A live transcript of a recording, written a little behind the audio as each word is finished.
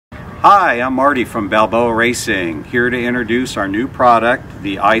Hi, I'm Marty from Balboa Racing, here to introduce our new product,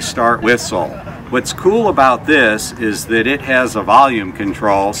 the iStart whistle. What's cool about this is that it has a volume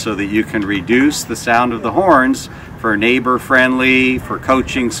control so that you can reduce the sound of the horns for neighbor friendly, for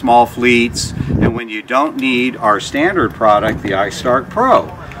coaching small fleets, and when you don't need our standard product, the iStart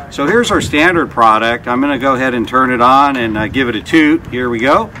Pro. So here's our standard product. I'm going to go ahead and turn it on and give it a toot. Here we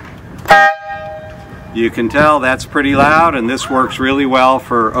go. You can tell that's pretty loud, and this works really well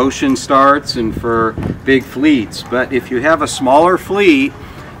for ocean starts and for big fleets. But if you have a smaller fleet,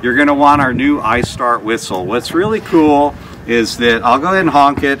 you're going to want our new iStart whistle. What's really cool is that I'll go ahead and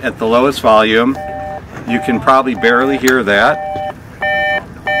honk it at the lowest volume. You can probably barely hear that.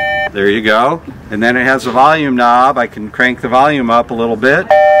 There you go. And then it has a volume knob. I can crank the volume up a little bit.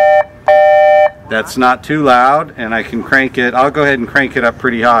 That's not too loud, and I can crank it. I'll go ahead and crank it up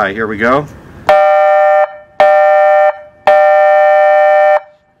pretty high. Here we go.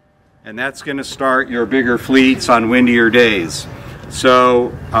 And that's going to start your bigger fleets on windier days.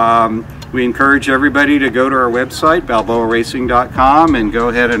 So we encourage everybody to go to our website, balboaracing.com, and go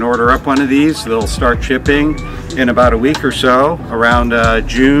ahead and order up one of these. They'll start shipping in about a week or so, around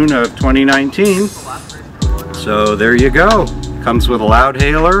June of 2019. So there you go. Comes with a loud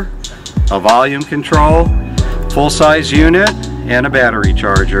hailer, a volume control, full-size unit, and a battery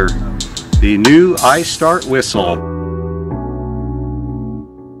charger. The new iStart whistle.